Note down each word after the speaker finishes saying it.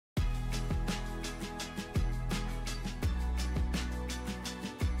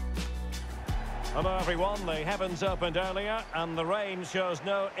Hello everyone, the heavens opened earlier and the rain shows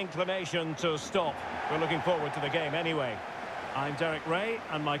no inclination to stop. We're looking forward to the game anyway. I'm Derek Ray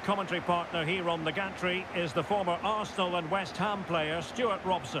and my commentary partner here on the gantry is the former Arsenal and West Ham player Stuart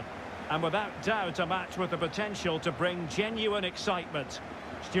Robson. And without doubt a match with the potential to bring genuine excitement.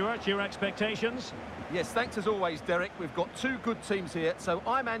 Stuart, your expectations? Yes, thanks as always, Derek. We've got two good teams here, so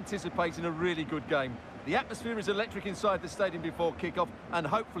I'm anticipating a really good game. The atmosphere is electric inside the stadium before kick-off, and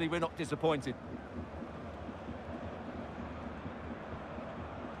hopefully we're not disappointed.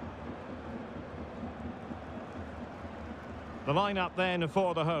 The lineup then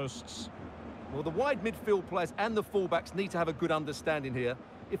for the hosts. Well, the wide midfield players and the fullbacks need to have a good understanding here.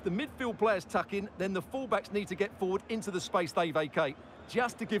 If the midfield players tuck in, then the fullbacks need to get forward into the space they vacate,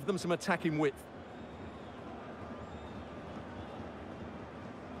 just to give them some attacking width.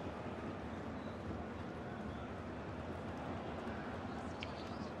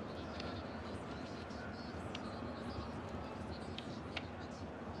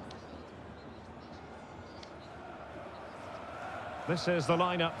 This is the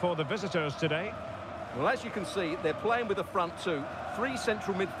lineup for the visitors today. Well, as you can see, they're playing with a front two, 3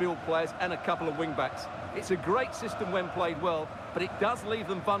 central midfield players and a couple of wing-backs. It's a great system when played well, but it does leave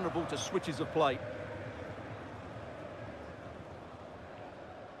them vulnerable to switches of play.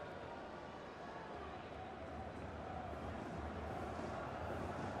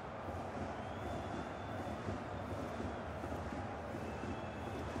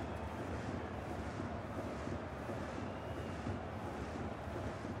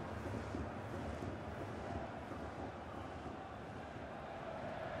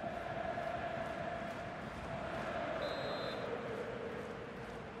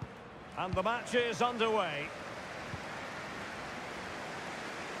 And the match is underway.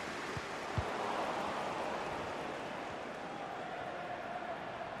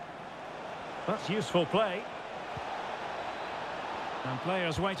 That's useful play. And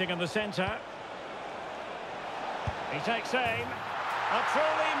players waiting in the centre. He takes aim. A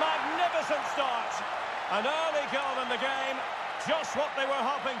truly magnificent start. An early goal in the game. Just what they were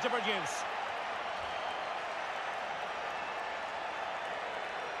hoping to produce.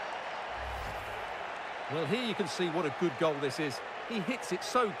 Well, here you can see what a good goal this is. He hits it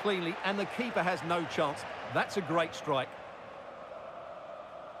so cleanly and the keeper has no chance. That's a great strike.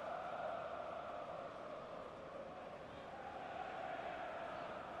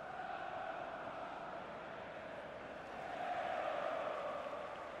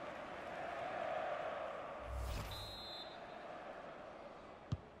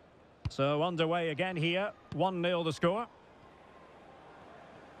 So underway again here. 1-0 the score.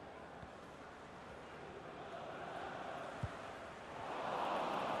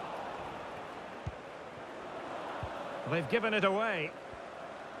 They've given it away.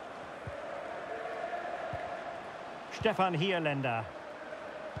 Stefan Hierländer.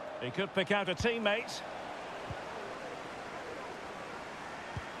 He could pick out a teammate.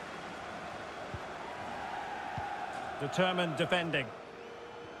 Determined defending.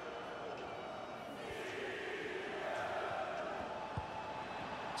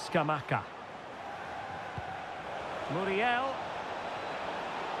 Scamacca. Muriel.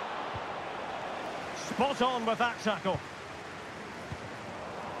 Spot on with that tackle.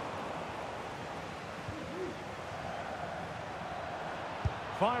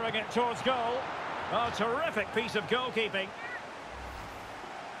 Firing it towards goal. A terrific piece of goalkeeping.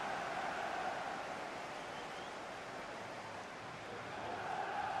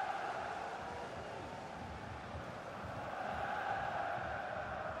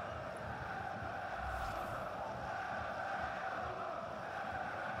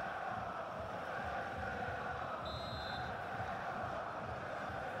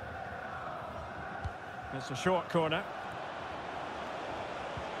 It's a short corner.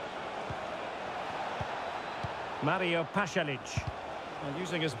 Mario Pasalic,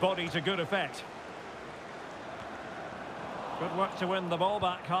 using his body to good effect. Good work to win the ball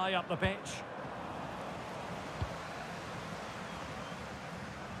back high up the pitch.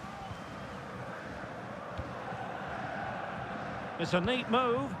 It's a neat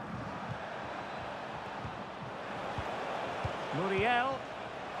move. Muriel.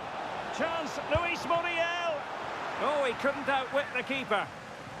 Chance, Luis Muriel. Oh, he couldn't outwit the keeper.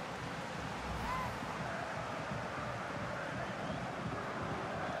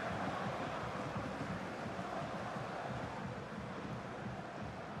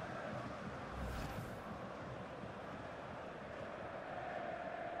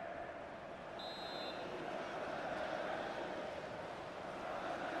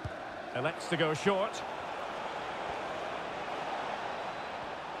 Elects to go short.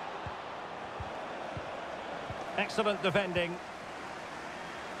 Excellent defending.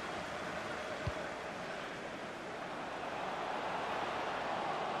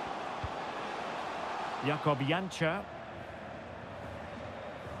 Jakob Janča.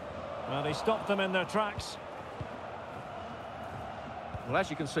 Well, he stopped them in their tracks. Well,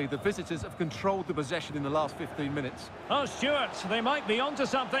 as you can see, the visitors have controlled the possession in the last 15 minutes. Oh, Stuart, they might be onto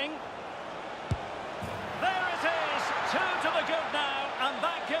something. There it is, 2 to the good now, and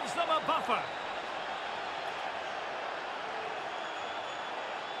that gives them a buffer.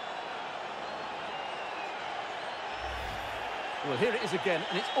 Well, here it is again,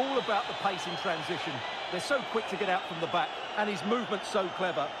 and it's all about the pace in transition. They're so quick to get out from the back, and his movement's so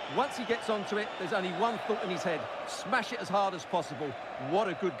clever. Once he gets onto it, there's only one thought in his head. Smash it as hard as possible. What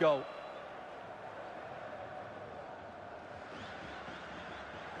a good goal.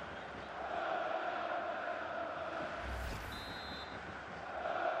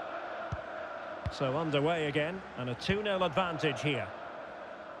 So underway again, and a 2-0 advantage here.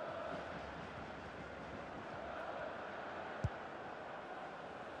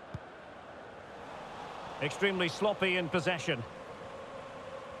 Extremely sloppy in possession.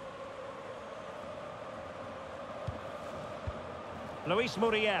 Luis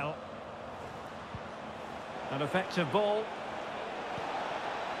Muriel. An effective ball.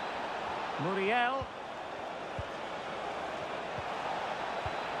 Muriel.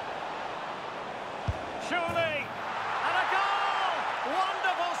 Surely. And a goal!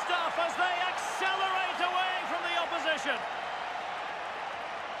 Wonderful stuff as they accelerate away from the opposition.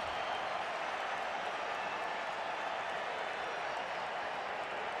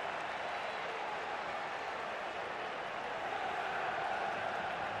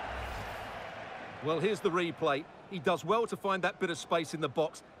 Well, here's the replay. He does well to find that bit of space in the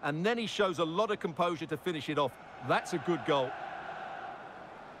box, and then he shows a lot of composure to finish it off. That's a good goal.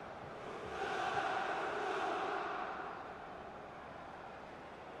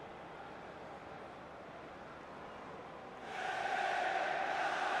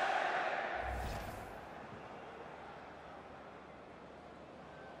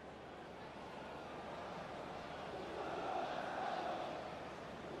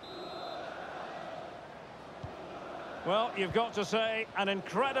 Well, you've got to say, an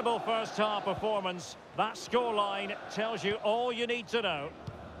incredible first-half performance. That scoreline tells you all you need to know.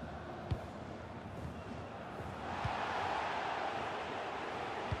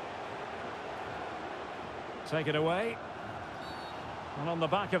 Take it away. And on the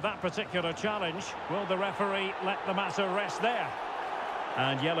back of that particular challenge, will the referee let the matter rest there?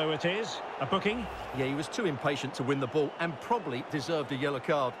 And yellow it is. A booking. Yeah, he was too impatient to win the ball and probably deserved a yellow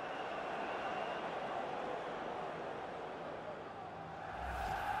card.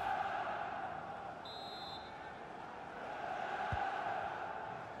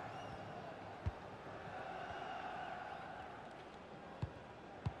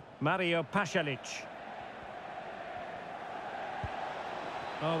 Mario Pasalic.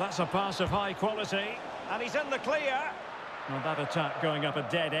 Oh, that's a pass of high quality. And he's in the clear. Well, that attack going up a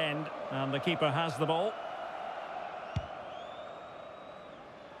dead end. And the keeper has the ball.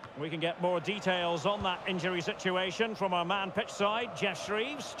 We can get more details on that injury situation from our man pitch side, Jeff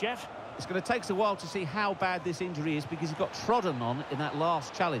Shreves. Jeff? It's going to take us a while to see how bad this injury is because he got trodden on in that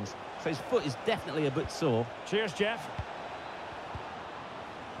last challenge. So his foot is definitely a bit sore. Cheers, Jeff.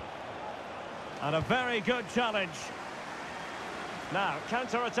 And a very good challenge. Now,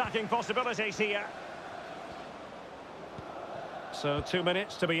 counter-attacking possibilities here. So 2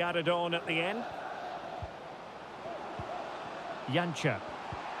 minutes to be added on at the end. Janča.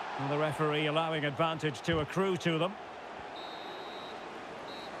 And the referee allowing advantage to accrue to them.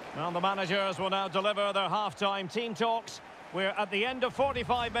 Well, the managers will now deliver their half-time team talks. We're at the end of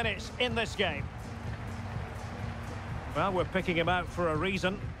 45 minutes in this game. Well, we're picking him out for a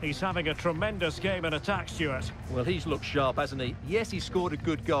reason. He's having a tremendous game in attack, Stuart. Well, he's looked sharp, hasn't he? Yes, he scored a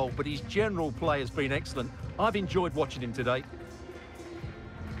good goal, but his general play has been excellent. I've enjoyed watching him today.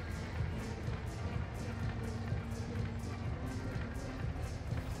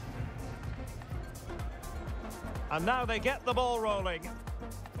 And now they get the ball rolling.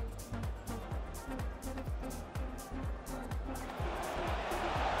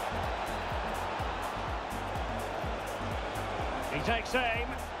 He takes aim.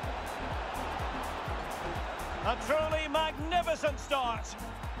 A truly magnificent start.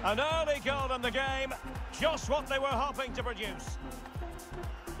 An early goal in the game. Just what they were hoping to produce.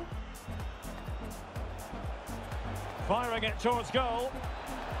 Firing it towards goal.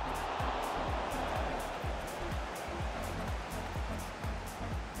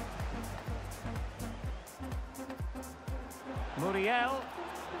 Muriel.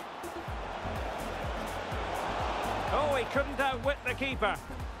 Oh, he couldn't outwit the keeper.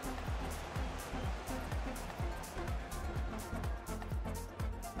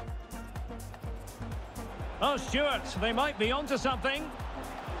 Oh, Stuart, they might be onto something.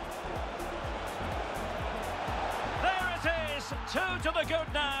 There it is, 2 to the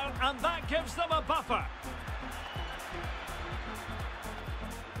good now, and that gives them a buffer.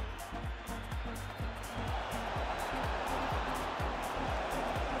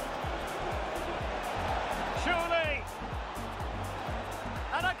 Surely.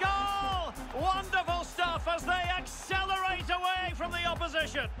 And a goal! Wonderful stuff as they accelerate away from the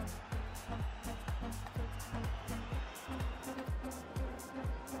opposition.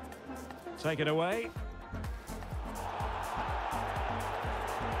 Take it away.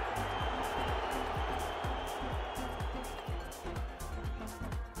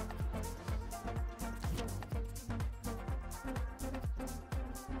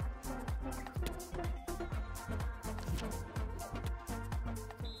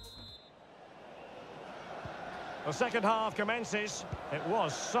 The second half commences. It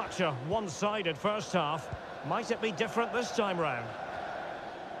was such a one-sided first half. Might it be different this time round?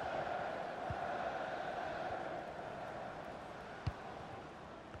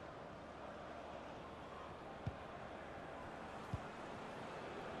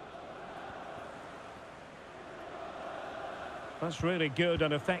 That's really good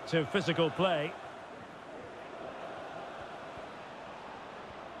and effective physical play.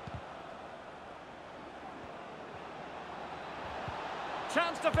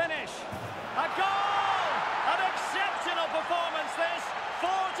 Chance to finish. A goal! An exceptional performance this. 4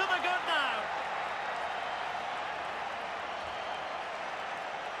 to the good now.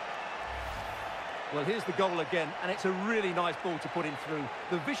 Well, here's the goal again, and it's a really nice ball to put him through.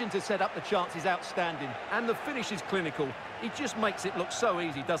 The vision to set up the chance is outstanding, and the finish is clinical. He just makes it look so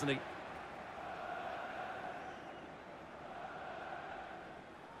easy, doesn't he?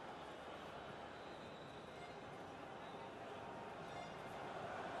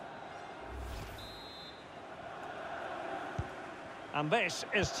 And this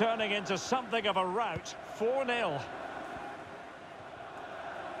is turning into something of a rout. 4-0.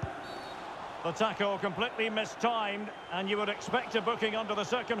 The tackle completely mistimed, and you would expect a booking under the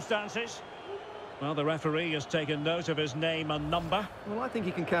circumstances. Well, the referee has taken note of his name and number. Well, I think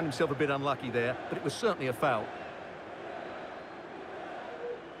he can count himself a bit unlucky there, but it was certainly a foul.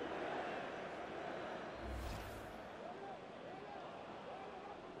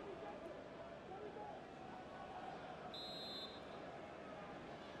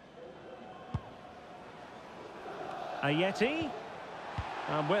 Ayeti.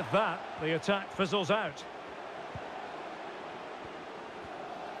 And with that, the attack fizzles out.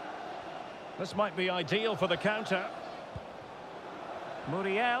 This might be ideal for the counter.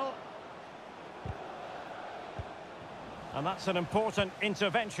 Muriel. And that's an important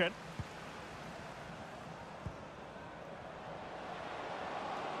intervention.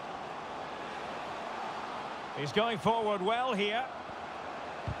 He's going forward well here.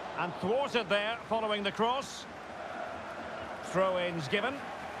 And thwarted there following the cross. Throw-ins given.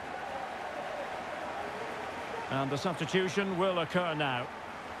 And the substitution will occur now.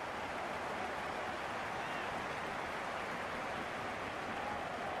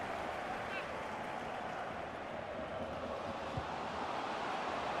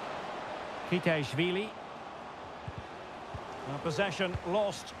 Kitashvili. Possession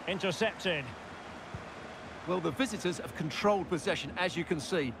lost, intercepted. Well, the visitors have controlled possession, as you can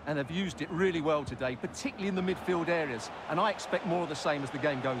see, and have used it really well today, particularly in the midfield areas. And I expect more of the same as the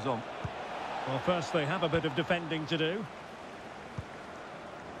game goes on. Well, first they have a bit of defending to do.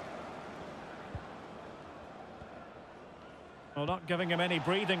 Well, not giving him any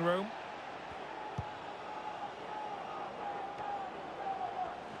breathing room.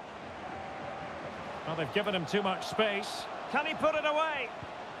 Well, they've given him too much space. Can he put it away?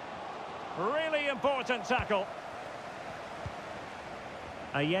 Really important tackle.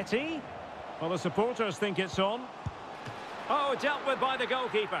 Ayeti. Well, the supporters think it's on. Oh, dealt with by the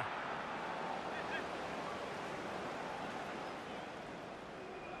goalkeeper.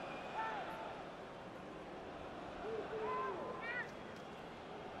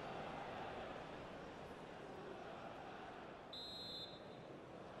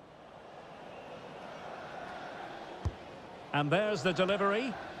 And there's the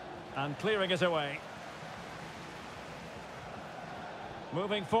delivery. And clearing it away.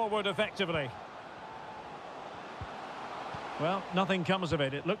 Moving forward effectively. Well, nothing comes of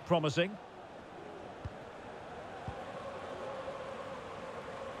it. It looked promising.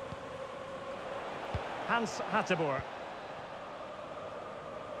 Hans Hateboer.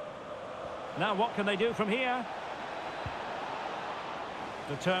 Now what can they do from here?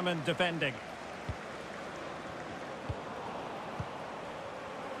 Determined defending.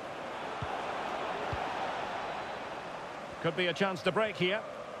 Could be a chance to break here.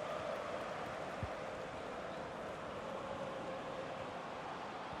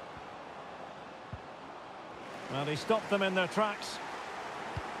 Well, he stopped them in their tracks.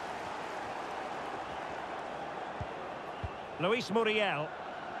 Luis Muriel.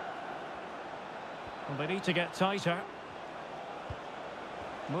 Well, they need to get tighter.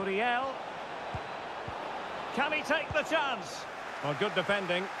 Muriel. Can he take the chance? Well, good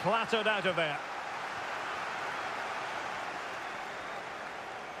defending, clattered out of there.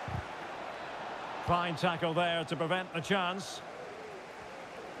 Fine tackle there to prevent the chance.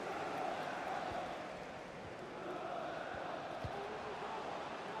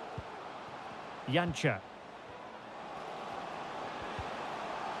 Jancha.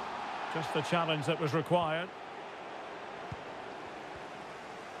 Just the challenge that was required.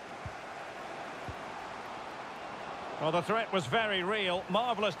 Well, the threat was very real.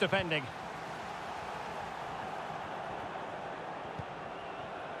 Marvellous defending.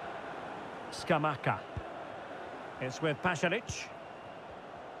 Scamacca. It's with Pasalic.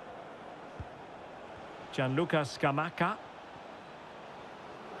 Gianluca Scamacca.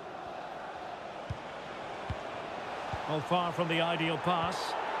 Oh, far from the ideal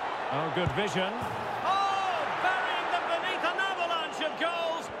pass. Oh, good vision. Oh, burying them beneath an avalanche of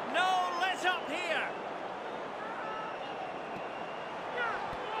goals. No let up here.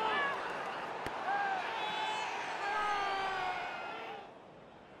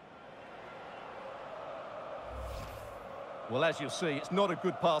 Well, as you'll see, it's not a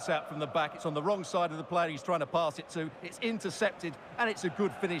good pass out from the back. It's on the wrong side of the player he's trying to pass it to. It's intercepted, and it's a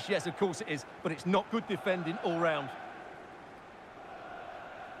good finish. Yes, of course it is, but it's not good defending all round.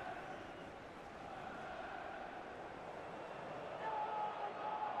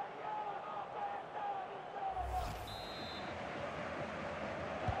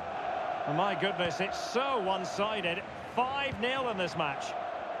 Oh, my goodness, it's so one-sided. 5-0 in this match.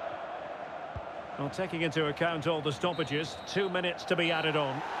 Well, taking into account all the stoppages, 2 minutes to be added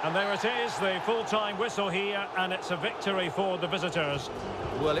on. And there it is, the full-time whistle here, and it's a victory for the visitors.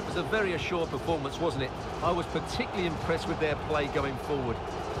 Well, it was a very assured performance, wasn't it? I was particularly impressed with their play going forward.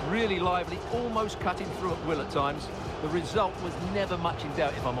 Really lively, almost cutting through at will at times. The result was never much in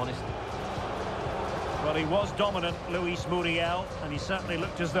doubt, if I'm honest. Well, he was dominant, Luis Muriel, and he certainly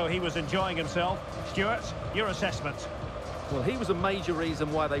looked as though he was enjoying himself. Stuart, your assessment? Well, he was a major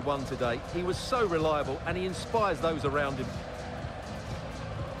reason why they won today. He was so reliable, and he inspires those around him.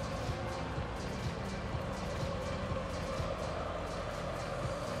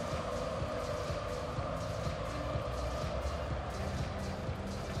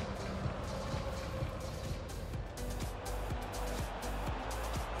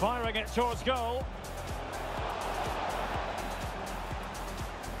 Firing it towards goal.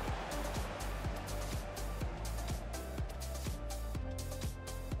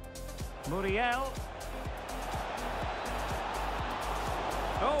 Muriel.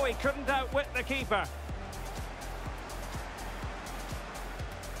 Oh, he couldn't outwit the keeper.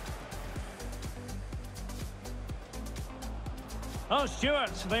 Oh,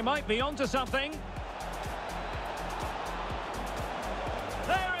 Stuart, they might be onto something.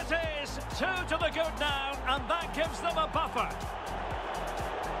 There it is, 2 to the good now, and that gives them a buffer.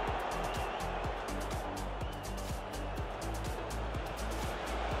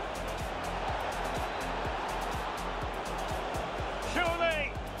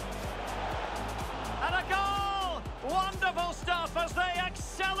 Surely. And a goal! Wonderful stuff as they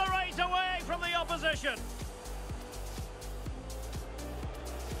accelerate away from the opposition.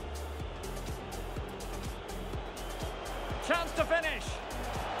 Chance to finish.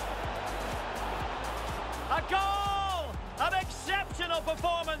 A goal! An exceptional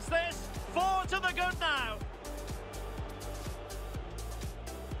performance this. 4 to the good now.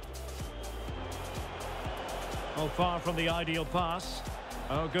 Oh, far from the ideal pass.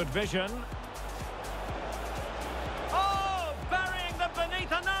 Oh, good vision. Oh, burying them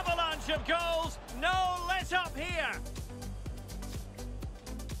beneath an avalanche of goals. No let up here.